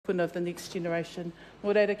tupuna of the next generation.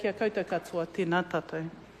 Nō reira kia koutou katoa, tēnā tātou.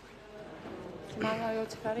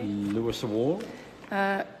 Louisa.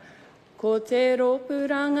 Ko te rōpū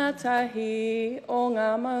rangatahi o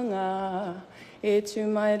ngā maunga, e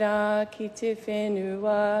tūmaira ki te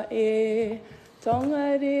whenua e,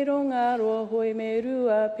 tongariro ngā roa hoi me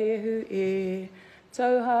rua pehu e,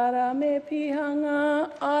 tauhara me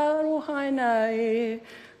pihanga arohaina e,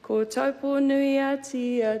 ko taupo nui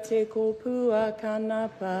atia te kōpua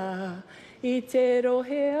kanapa, i te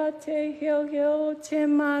rohea te hio te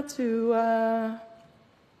matua.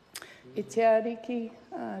 I te ariki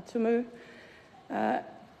tumu,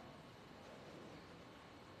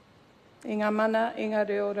 i ngā mana, i ngā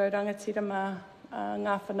reo rangatira mā,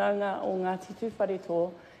 ngā whanaunga o Ngāti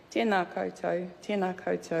Tūwharetoa, tēnā koutou,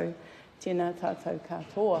 tēnā tātou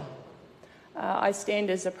katoa. I stand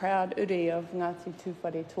as a proud uri of Ngāti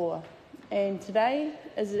Tūwharetoa, and today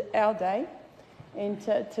is our day, and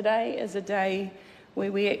today is a day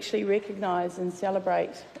where we actually recognise and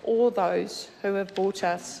celebrate all those who have brought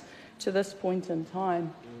us to this point in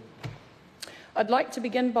time. I'd like to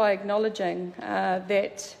begin by acknowledging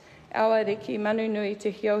that our ariki Manunui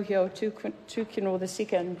Te Hiohio Tūkino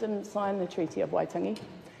II didn't sign the Treaty of Waitangi.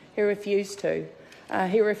 He refused to.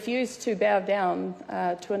 He refused to bow down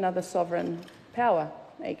to another sovereign power,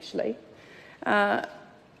 actually. That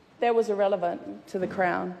was irrelevant to the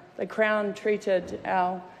Crown. The Crown treated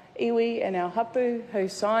our iwi and our hapu who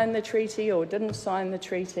signed the treaty or didn't sign the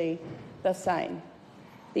treaty the same.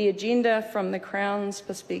 The agenda from the Crown's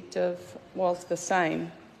perspective was the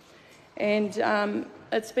same. And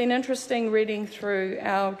it's been interesting reading through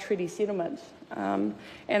our treaty settlement. And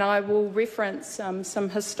I will reference some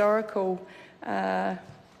historical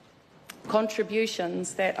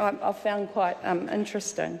contributions that I've found quite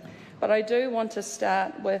interesting. But I do want to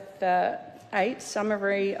start with 8,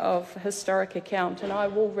 Summary of Historic Account, and I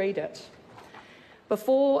will read it.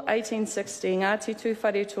 Before 1860, Ngāti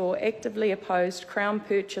Tūwharetoa actively opposed Crown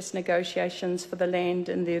purchase negotiations for the land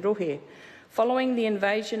in their rohe. Following the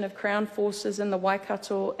invasion of Crown forces in the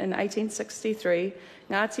Waikato in 1863,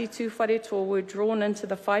 Ngāti Tūwharetoa were drawn into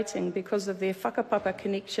the fighting because of their whakapapa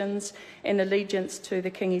connections and allegiance to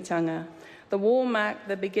the kingitanga. The war marked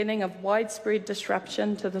the beginning of widespread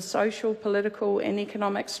disruption to the social, political and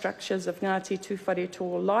economic structures of Ngāti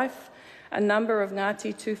Tūwharetoa life. A number of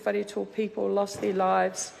Ngāti Tūwharetoa people lost their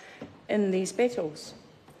lives in these battles.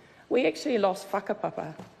 We actually lost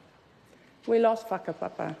whakapapa. We lost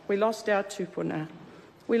whakapapa. We lost our tūpuna.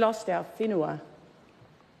 We lost our whenua.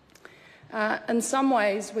 In some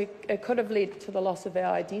ways, it could have led to the loss of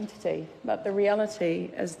our identity, but the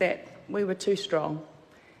reality is that we were too strong,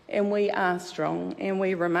 and we are strong, and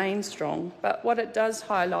we remain strong. But what it does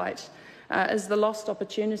highlight is the lost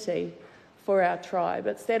opportunity for our tribe.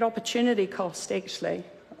 It's that opportunity cost, actually,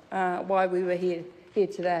 why we were here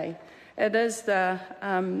today. It is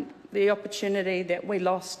the opportunity that we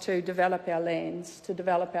lost to develop our lands, to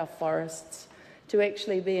develop our forests, to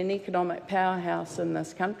actually be an economic powerhouse in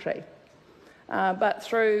this country. But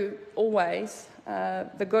through always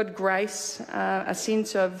the good grace, a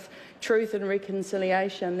sense of truth and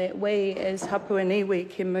reconciliation, that we as hapu and iwi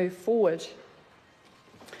can move forward.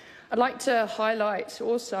 I'd like to highlight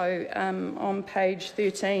also on page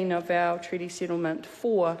 13 of our Treaty Settlement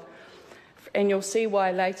 4, and you'll see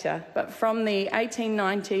why later, but from the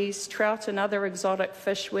 1890s, trout and other exotic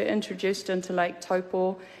fish were introduced into Lake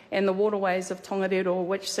Taupo and the waterways of Tongariro,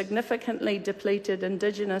 which significantly depleted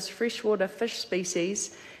indigenous freshwater fish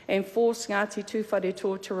species and forced Ngāti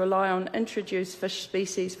Tūwharetoa to rely on introduced fish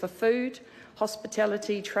species for food,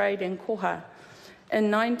 hospitality, trade and koha. In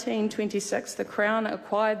 1926, the Crown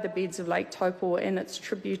acquired the beds of Lake Taupo and its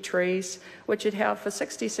tributaries, which it held for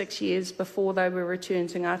 66 years before they were returned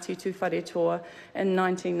to Ngāti Tūwharetoa in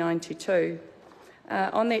 1992.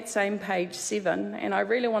 On that same page 7, and I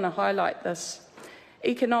really want to highlight this,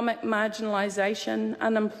 economic marginalisation,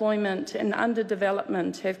 unemployment and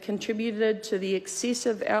underdevelopment have contributed to the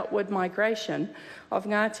excessive outward migration of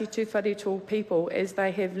Ngāti Tūwharetoa people as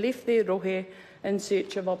they have left their rohe in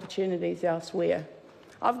search of opportunities elsewhere.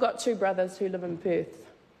 I've got 2 brothers who live in Perth.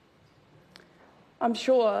 I'm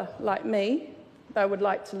sure, like me, they would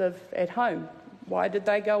like to live at home. Why did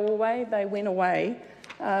they go away? They went away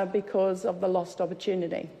because of the lost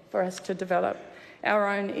opportunity for us to develop our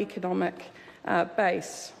own economic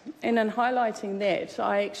base. And in highlighting that,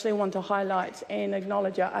 I actually want to highlight and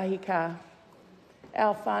acknowledge our ahika,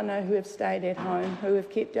 our whānau who have stayed at home, who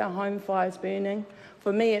have kept our home fires burning.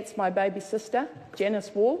 For me, it's my baby sister,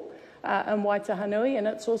 Janice Wall, in Waitahanui, and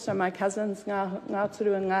it's also my cousins, Ngā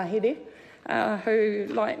Turu and Ngā Here,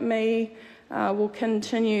 who, like me, will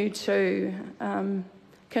continue to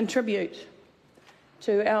contribute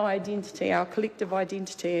to our identity, our collective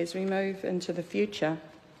identity as we move into the future.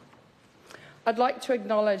 I'd like to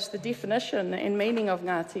acknowledge the definition and meaning of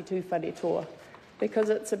Ngāti Tūwharetoa, because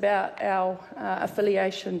it's about our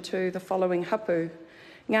affiliation to the following hapu: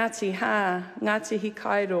 Ngāti Hā, Ngāti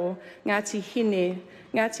Hikairo, Ngāti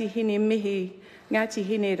Hine Mihi, Ngāti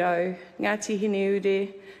Hine Rau, Ngāti Hine Ure,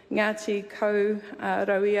 Ngāti Kau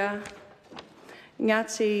Rauia,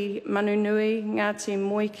 Ngāti Manunui, Ngāti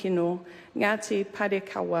Moikino, Ngāti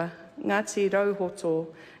Parekawa, Ngāti Rauhoto,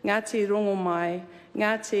 Ngāti Rongomai,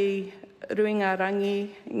 Ngāti Ruingarangi,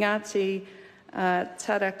 Ngāti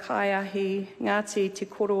Tarakaiahi, Ngāti Te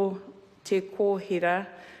Koro Te Kōhira,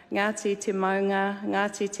 Ngāti Te Maunga,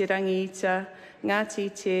 Ngāti Te Rangiita, Ngāti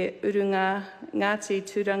Te Urunga, Ngāti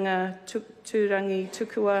Turangi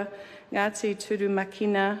Tukua, Ngāti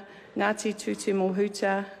Turumakina, Ngāti Tūte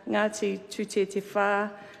Mohuta, Ngāti Tūte Te Whā,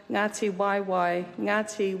 Ngāti Waiwai,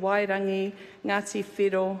 Ngāti Wairangi, Ngāti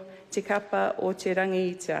Whiro, Te Kapa o Te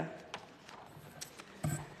Rangiita.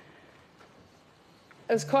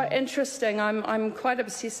 It was quite interesting. I'm quite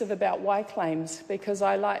obsessive about why claims, because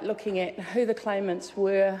I like looking at who the claimants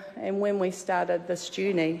were and when we started this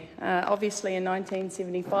journey. Obviously in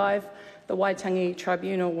 1975, the Waitangi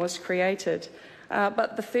Tribunal was created.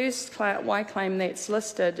 But the first why claim that's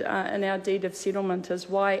listed in our deed of settlement is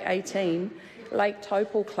Y18, Lake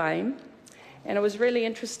Taupō claim. And it was really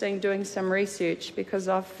interesting doing some research, because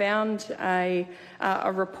I've found a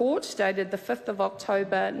report dated the 5th of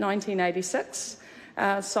October 1986,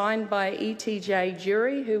 signed by ETJ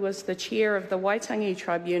Jury, who was the chair of the Waitangi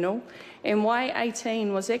Tribunal. And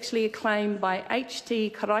Y18 was actually a claim by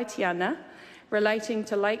HT Karaitiana relating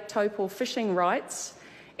to Lake Taupō fishing rights.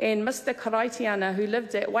 And Mr Karaitiana, who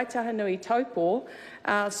lived at Waitahanui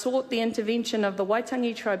Taupō, sought the intervention of the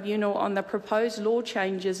Waitangi Tribunal on the proposed law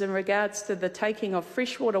changes in regards to the taking of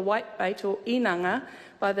freshwater whitebait or inanga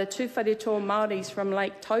by the Tūwharetoa Māoris from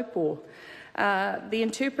Lake Taupō. The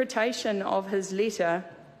interpretation of his letter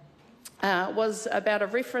was about a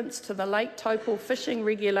reference to the Lake Taupō fishing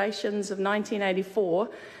regulations of 1984,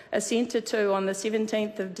 assented to on the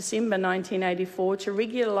 17th of December 1984 to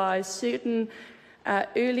regularise certain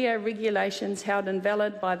earlier regulations held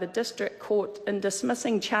invalid by the District Court in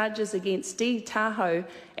dismissing charges against D. Tahoe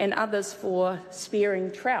and others for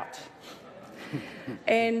spearing trout.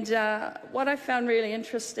 And what I found really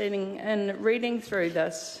interesting in reading through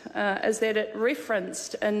this is that it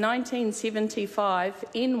referenced in 1975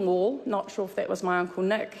 in Wall, not sure if that was my Uncle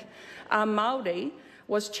Nick, Māori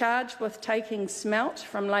was charged with taking smelt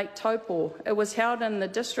from Lake Taupō. It was held in the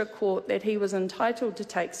District Court that he was entitled to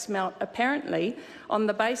take smelt, apparently on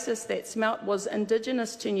the basis that smelt was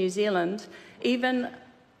indigenous to New Zealand, even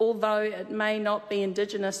although it may not be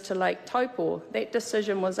indigenous to Lake Taupō. That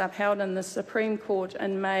decision was upheld in the Supreme Court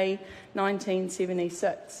in May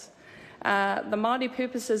 1976. The Māori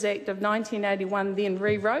Purposes Act of 1981 then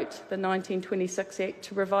rewrote the 1926 Act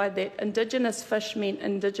to provide that indigenous fish meant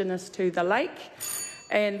indigenous to the lake,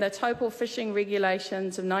 and the Taupō fishing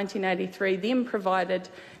regulations of 1983 then provided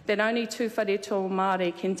that only Tūwharetoa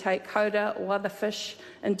Māori can take koura or other fish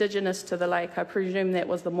indigenous to the lake. I presume that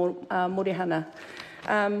was the morehana.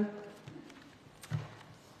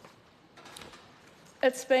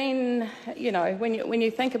 It's been, you know, when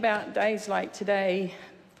you think about days like today,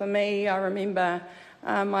 for me, I remember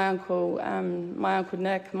my uncle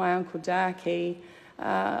Nick, my uncle Darky,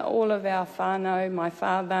 all of our whānau, my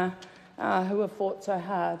father, who have fought so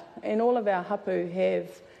hard, and all of our hapu have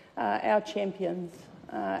our champions,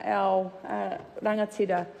 our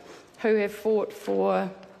rangatira, who have fought for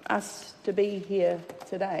us to be here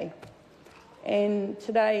today. And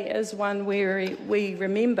today is one where we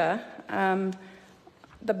remember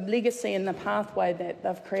the legacy and the pathway that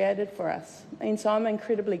they've created for us. And so I'm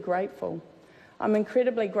incredibly grateful. I'm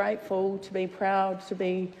incredibly grateful to be proud to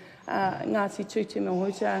be Ngāti Tūte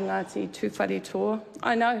Mohuta, Ngāti Tūwharetoa.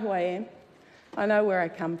 I know who I am. I know where I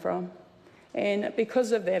come from. And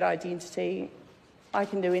because of that identity, I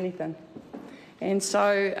can do anything. And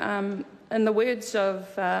so, in the words of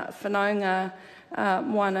Whanaunga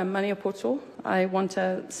Moana Maniapoto, I want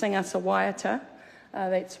to sing us a waiata.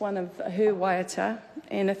 That's one of her waiata.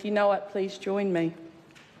 And if you know it, please join me.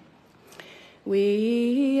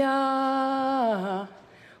 We are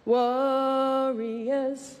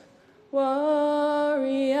warriors,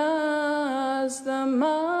 warriors, the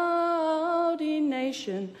Māori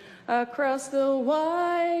nation. Across the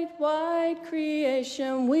wide, wide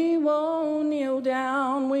creation, we won't kneel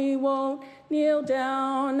down, we won't kneel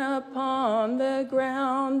down upon the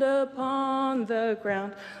ground, upon the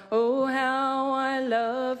ground. Oh, how I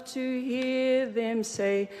love to hear them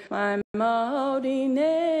say my Māori name.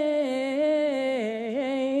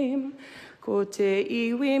 Ko te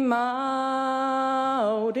iwi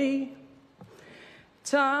Māori,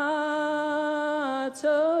 tātou,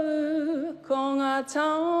 ko ngā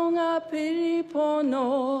taonga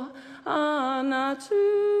piripono, ana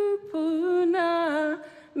tūpuna,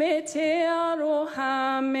 me te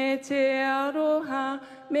aroha, me te aroha,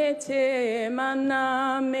 me te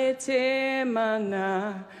mana, me te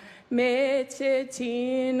mana, me te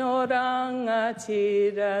tino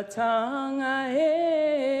rangatiratanga e.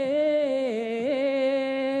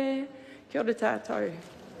 Kia ora tātou.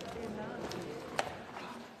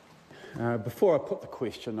 Before I put the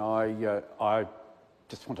question, I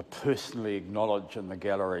just want to personally acknowledge in the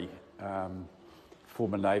gallery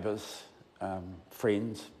former neighbours,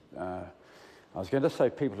 friends. I was going to say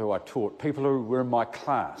people who I taught, people who were in my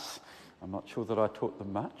class. I'm not sure that I taught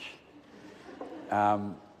them much.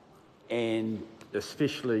 And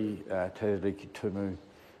especially Te Riki Tumu,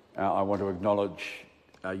 I want to acknowledge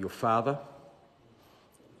your father,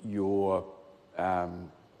 your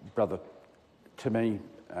brother Timmy,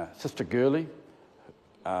 Sister Gurley,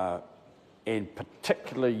 and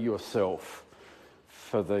particularly yourself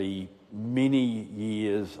for the many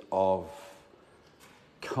years of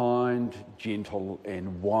kind, gentle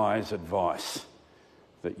and wise advice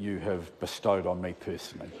that you have bestowed on me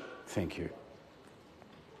personally. Thank you.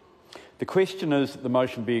 The question is that the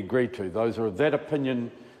motion be agreed to. Those who are of that opinion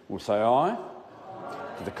will say aye.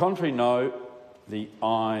 To the contrary, no. The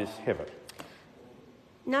ayes have it.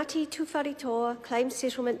 Ngāti Tūwharetoa Claims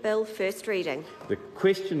Settlement Bill, first reading. The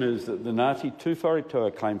question is that the Ngāti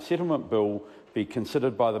Tūwharetoa Claims Settlement Bill be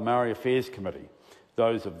considered by the Māori Affairs Committee.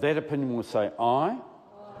 Those of that opinion will say aye.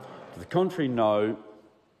 To the contrary, no.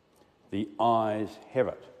 The ayes have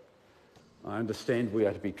it. I understand we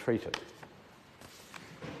are to be treated.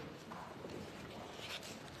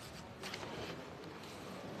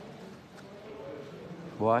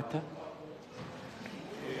 Waita?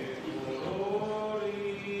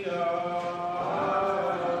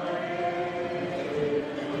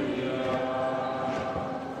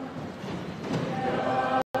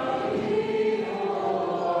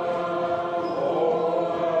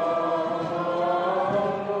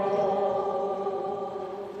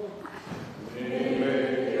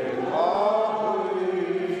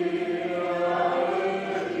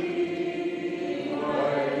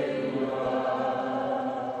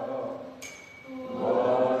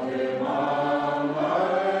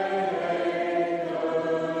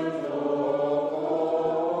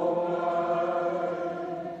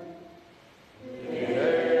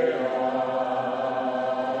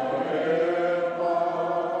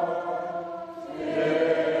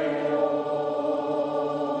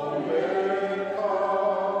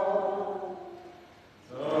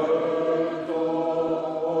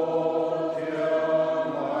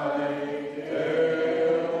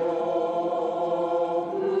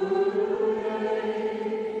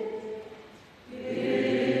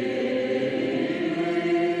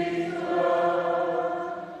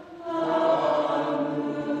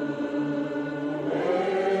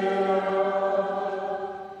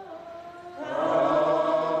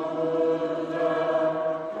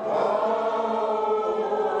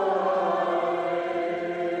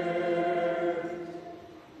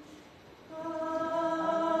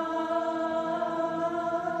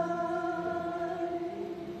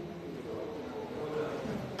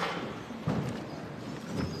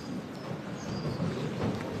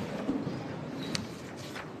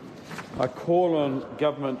 I call on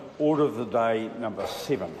Government Order of the Day number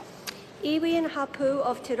 7. Iwi and Hapu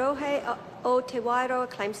of Te Rohe o Te Wairoa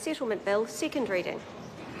Claims Settlement Bill, second reading.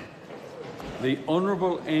 The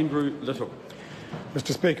Honourable Andrew Little.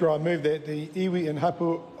 Mr Speaker, I move that the iwi and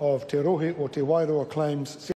hapu of Te Rohe o Te Wairoa Claims